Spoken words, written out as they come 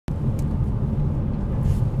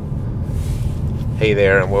Hey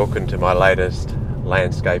there, and welcome to my latest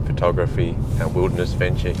landscape photography and wilderness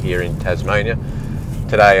venture here in Tasmania.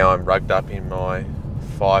 Today I'm rugged up in my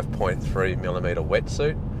 5.3mm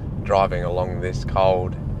wetsuit, driving along this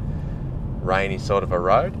cold, rainy sort of a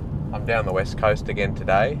road. I'm down the west coast again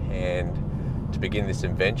today, and to begin this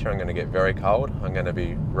adventure I'm going to get very cold. I'm going to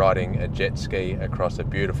be riding a jet ski across a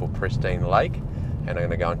beautiful pristine lake, and I'm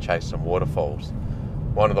going to go and chase some waterfalls.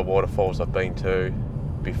 One of the waterfalls I've been to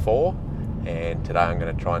before, and today I'm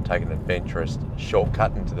going to try and take an adventurous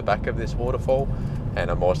shortcut into the back of this waterfall, and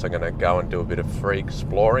I'm also going to go and do a bit of free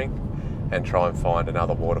exploring and try and find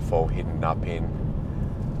another waterfall hidden up in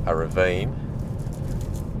a ravine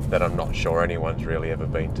that I'm not sure anyone's really ever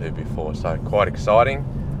been to before. So quite exciting,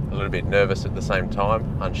 a little bit nervous at the same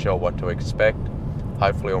time, unsure what to expect.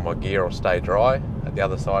 Hopefully all my gear will stay dry at the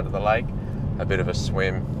other side of the lake, a bit of a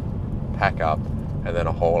swim, pack up, and then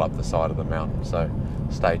a haul up the side of the mountain. So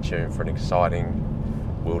stay tuned for an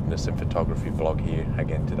exciting wilderness and photography vlog here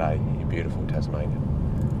again today in beautiful Tasmania.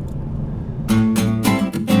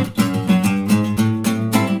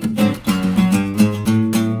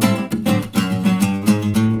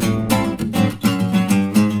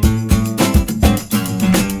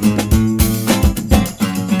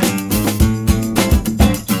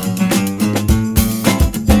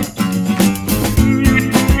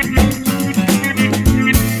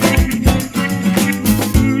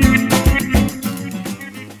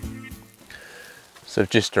 So I've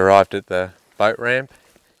just arrived at the boat ramp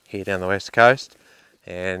here down the west coast,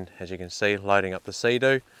 and as you can see, loading up the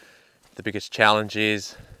Sea-Doo. The biggest challenge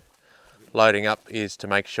is loading up is to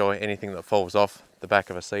make sure anything that falls off the back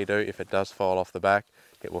of a Sea-Doo, if it does fall off the back,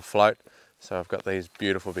 it will float. So I've got these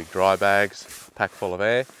beautiful big dry bags packed full of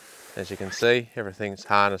air. As you can see, everything's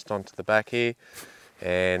harnessed onto the back here,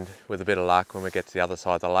 and with a bit of luck, when we get to the other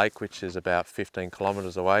side of the lake, which is about 15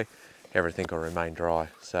 kilometres away, everything will remain dry.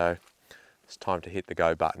 So it's time to hit the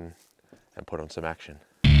go button and put on some action.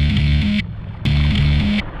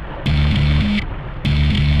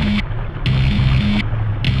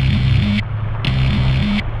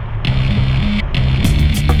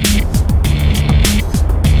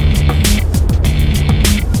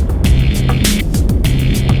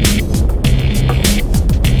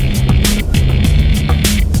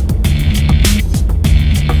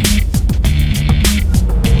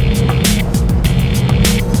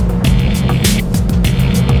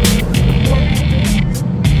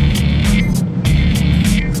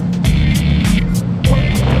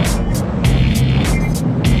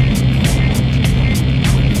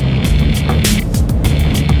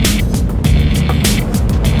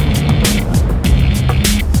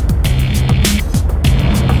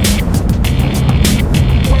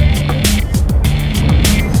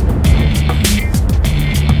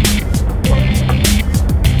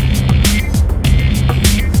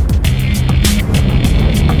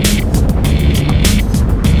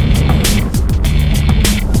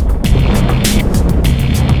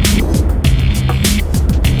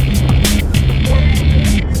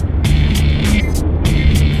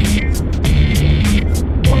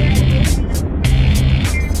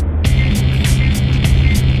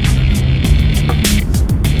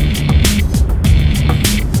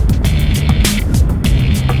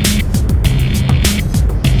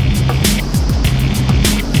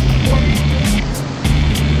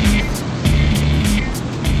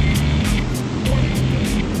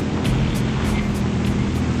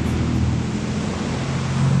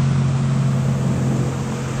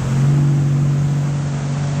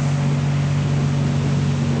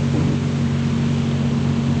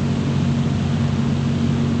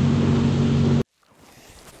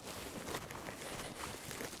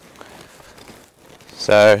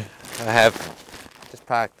 So I have just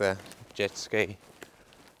parked the jet ski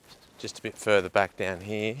just a bit further back down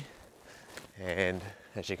here, and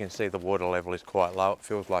as you can see, the water level is quite low. It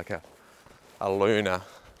feels like a lunar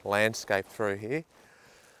landscape through here.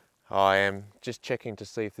 I am just checking to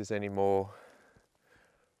see if there's any more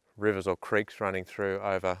rivers or creeks running through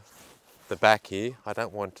over the back here. I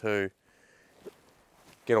don't want to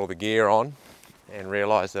get all the gear on and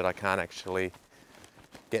realise that I can't actually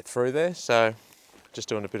get through there, so just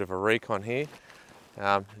doing a bit of a recon here.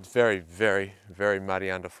 It's very, very, very muddy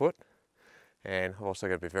underfoot, and I've also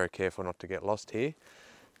got to be very careful not to get lost here.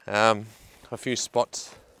 A few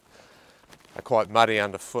spots are quite muddy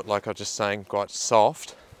underfoot, like I was just saying, quite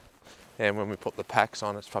soft, and when we put the packs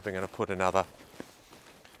on, it's probably going to put another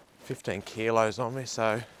 15 kilos on me, so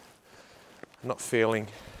I'm not feeling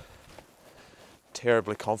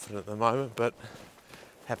terribly confident at the moment, but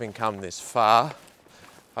having come this far,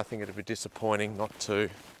 I think it'd be disappointing not to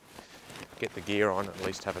get the gear on, at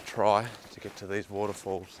least have a try to get to these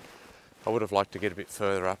waterfalls. I would have liked to get a bit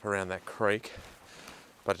further up around that creek,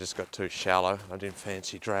 but it just got too shallow. I didn't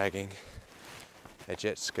fancy dragging a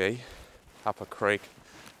jet ski up a creek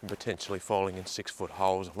and potentially falling in 6-foot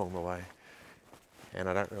holes along the way. And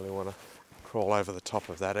I don't really want to crawl over the top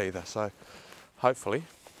of that either. So hopefully,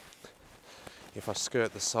 if I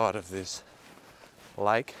skirt the side of this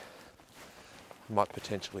lake, I might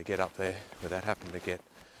potentially get up there without having to get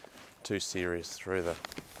too serious through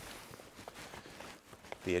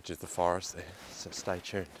the edge of the forest there. So stay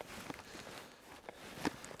tuned.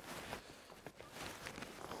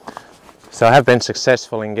 So I have been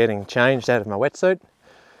successful in getting changed out of my wetsuit,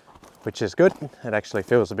 which is good. It actually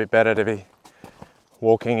feels a bit better to be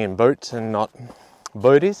walking in boots and not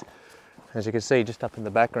booties. As you can see just up in the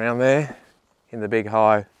background there, in the big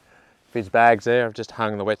high vis bags there, I've just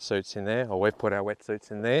hung the wetsuits in there, or we've put our wetsuits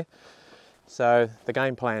in there. So the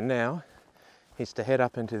game plan now is to head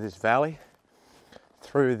up into this valley,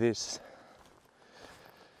 through this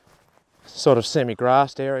sort of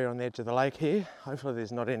semi-grassed area on the edge of the lake here. Hopefully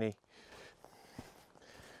there's not any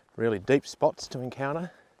really deep spots to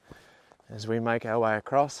encounter as we make our way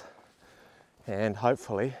across, and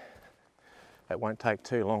hopefully it won't take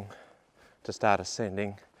too long to start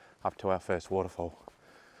ascending up to our first waterfall.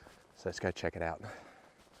 So let's go check it out.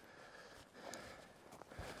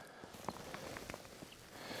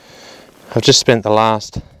 I've just spent the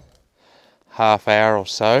last half hour or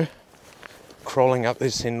so crawling up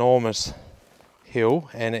this enormous hill,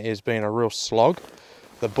 and it has been a real slog.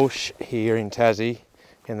 The bush here in Tassie,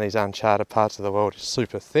 in these uncharted parts of the world, is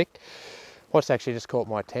super thick. What's actually just caught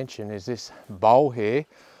my attention is this bowl here.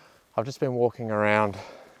 I've just been walking around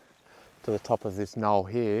to the top of this knoll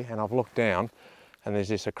here, and I've looked down and there's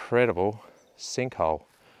this incredible sinkhole,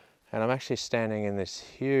 and I'm actually standing in this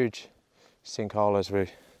huge sinkhole as we're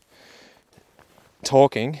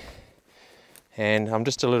talking, and I'm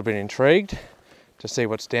just a little bit intrigued to see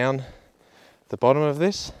what's down the bottom of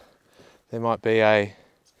this. There might be a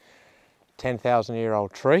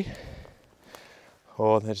 10,000-year-old tree,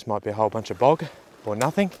 or there just might be a whole bunch of bog or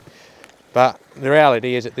nothing. But the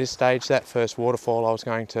reality is, at this stage, that first waterfall I was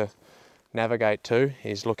going to navigate to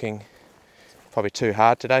is looking probably too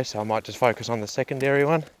hard today, so I might just focus on the secondary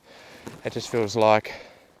one. It just feels like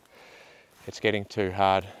it's getting too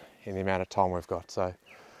hard in the amount of time we've got. So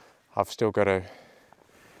I've still got to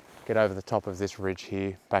get over the top of this ridge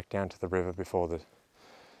here, back down to the river before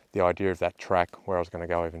the idea of that track where I was going to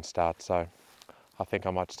go even start. So I think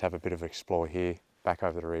I might just have a bit of an explore here, back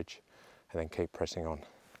over the ridge, and then keep pressing on.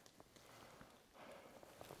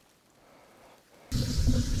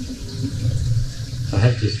 I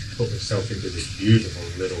have just put myself into this beautiful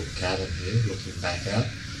little cabin here, looking back out.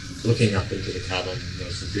 Looking up into the cabin,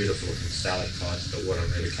 there's some beautiful looking stalactites, but what I'm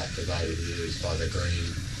really captivated here is by the green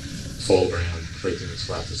foreground creeping its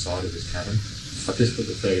way up the side of this cabin. I've just put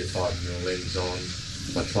the 35mm lens on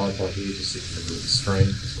my tripod here, just sitting in the middle of the stream.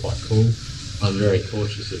 It's quite cool. I'm very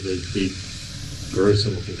cautious of these big,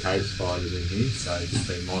 gruesome looking cave spiders in here, so just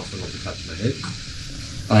being mindful not to touch my head.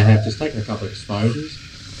 I have just taken a couple of exposures.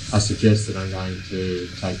 I suggest that I'm going to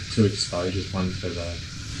take 2 exposures, one for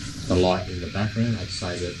the light in the background. I'd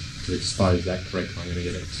say that to expose that correctly, I'm going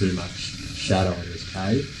to get too much shadow in this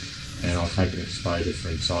cave, and I'll take an exposure for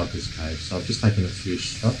inside this cave. So I've just taken a few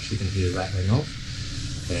shots, you can hear rattling off,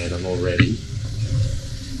 and I'm already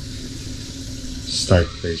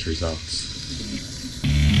stoked with these results.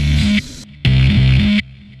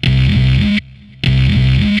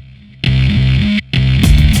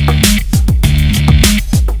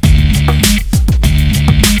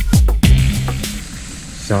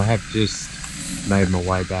 So I have just made my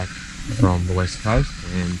way back from the west coast,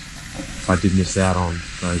 and I did miss out on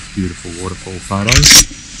those beautiful waterfall photos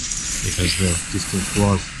because the distance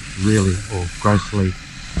was really, or grossly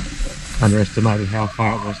underestimated how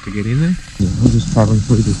far it was to get in there. I'm just travelling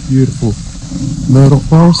through this beautiful myrtle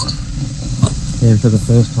forest, and for the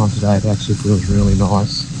first time today it actually feels really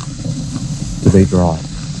nice to be dry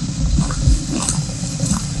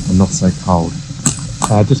and not so cold.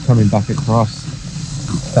 Just coming back across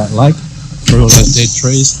that lake through all those dead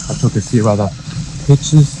trees, I took a few other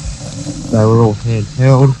pictures. They were all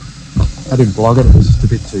handheld. I didn't blog it, it was just a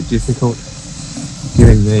bit too difficult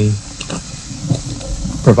given the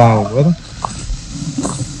prevailing weather.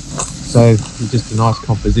 So just a nice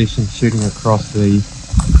composition shooting across the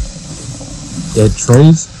dead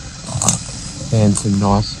trees, and some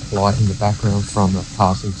nice light in the background from a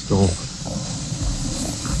passing storm.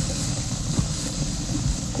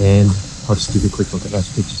 And I'll just give you a quick look at those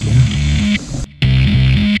pictures now.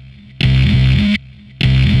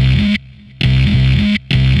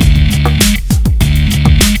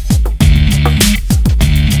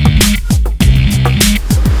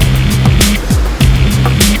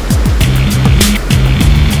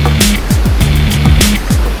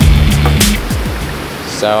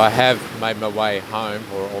 So I have made my way home,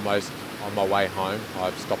 or almost on my way home.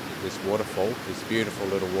 I've stopped at this waterfall, this beautiful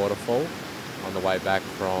little waterfall, on the way back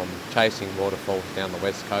from chasing waterfalls down the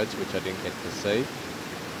west coast, which I didn't get to see.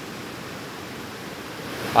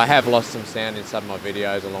 I have lost some sound in some of my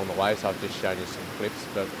videos along the way, so I've just shown you some clips,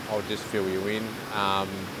 but I'll just fill you in.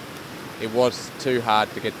 It was too hard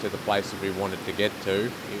to get to the places we wanted to get to.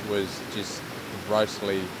 It was just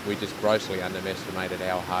we just grossly underestimated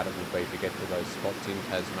how hard it would be to get to those spots in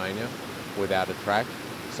Tasmania without a track.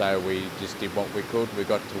 So we just did what we could. We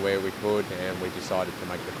got to where we could, and we decided to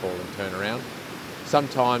make the call and turn around.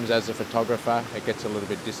 Sometimes as a photographer, it gets a little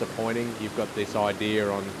bit disappointing. You've got this idea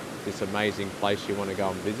on this amazing place you want to go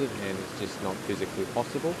and visit, and it's just not physically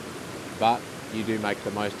possible. But you do make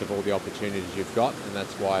the most of all the opportunities you've got, and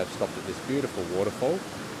that's why I've stopped at this beautiful waterfall,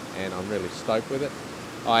 and I'm really stoked with it.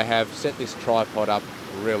 I have set this tripod up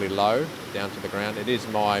really low, down to the ground. It is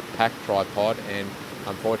my pack tripod, and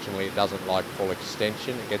unfortunately it doesn't like full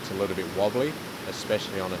extension. It gets a little bit wobbly,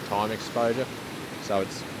 especially on a time exposure. So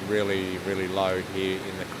it's really, really low here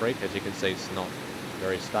in the creek. As you can see, it's not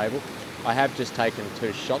very stable. I have just taken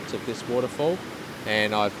 2 shots of this waterfall,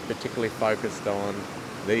 and I've particularly focused on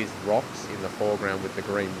these rocks in the foreground with the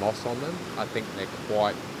green moss on them. I think they're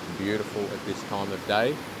quite beautiful at this time of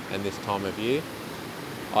day and this time of year.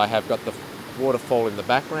 I have got the waterfall in the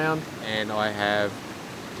background, and I have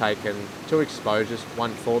taken 2 exposures,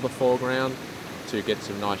 one for the foreground to get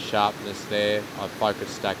some nice sharpness there. I've focus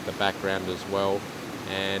stacked the background as well,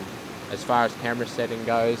 and as far as camera setting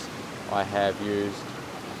goes, I have used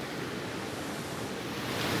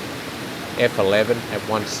f11 at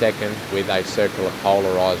 1 second with a circular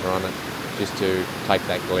polarizer on it, just to take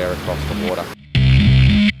that glare across the water.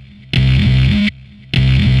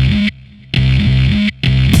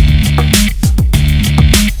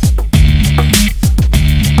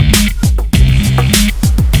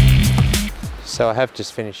 So I have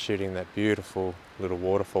just finished shooting that beautiful little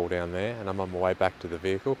waterfall down there, and I'm on my way back to the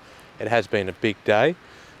vehicle. It has been a big day,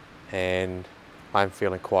 and I'm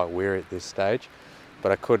feeling quite weary at this stage,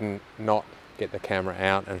 but I couldn't not get the camera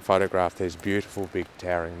out and photograph these beautiful big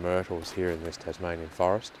towering myrtles here in this Tasmanian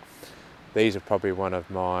forest. These are probably one of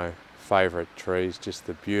my favourite trees. Just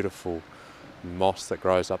the beautiful moss that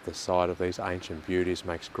grows up the side of these ancient beauties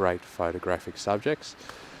makes great photographic subjects.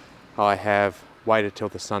 I have waited till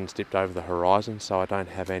the sun's dipped over the horizon, so I don't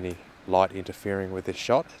have any light interfering with this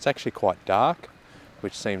shot. It's actually quite dark,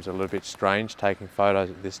 which seems a little bit strange taking photos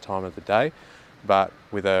at this time of the day, but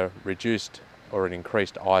with a reduced or an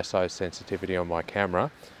increased ISO sensitivity on my camera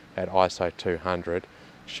at ISO 200,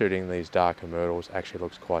 shooting these darker myrtles actually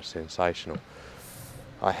looks quite sensational.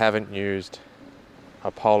 I haven't used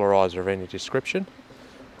a polarizer of any description.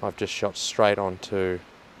 I've just shot straight onto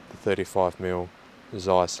the 35mm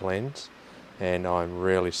Zeiss lens, and I'm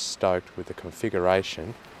really stoked with the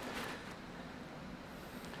configuration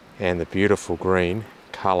and the beautiful green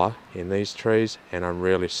colour in these trees, and I'm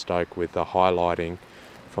really stoked with the highlighting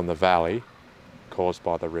from the valley caused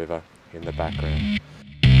by the river in the background.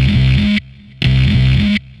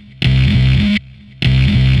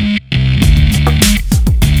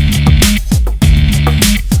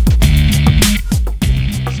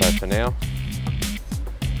 So for now,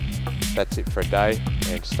 that's it for a day,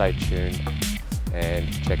 and stay tuned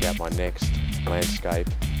and check out my next landscape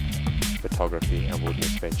photography and wilderness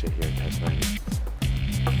venture here in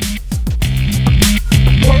Tasmania.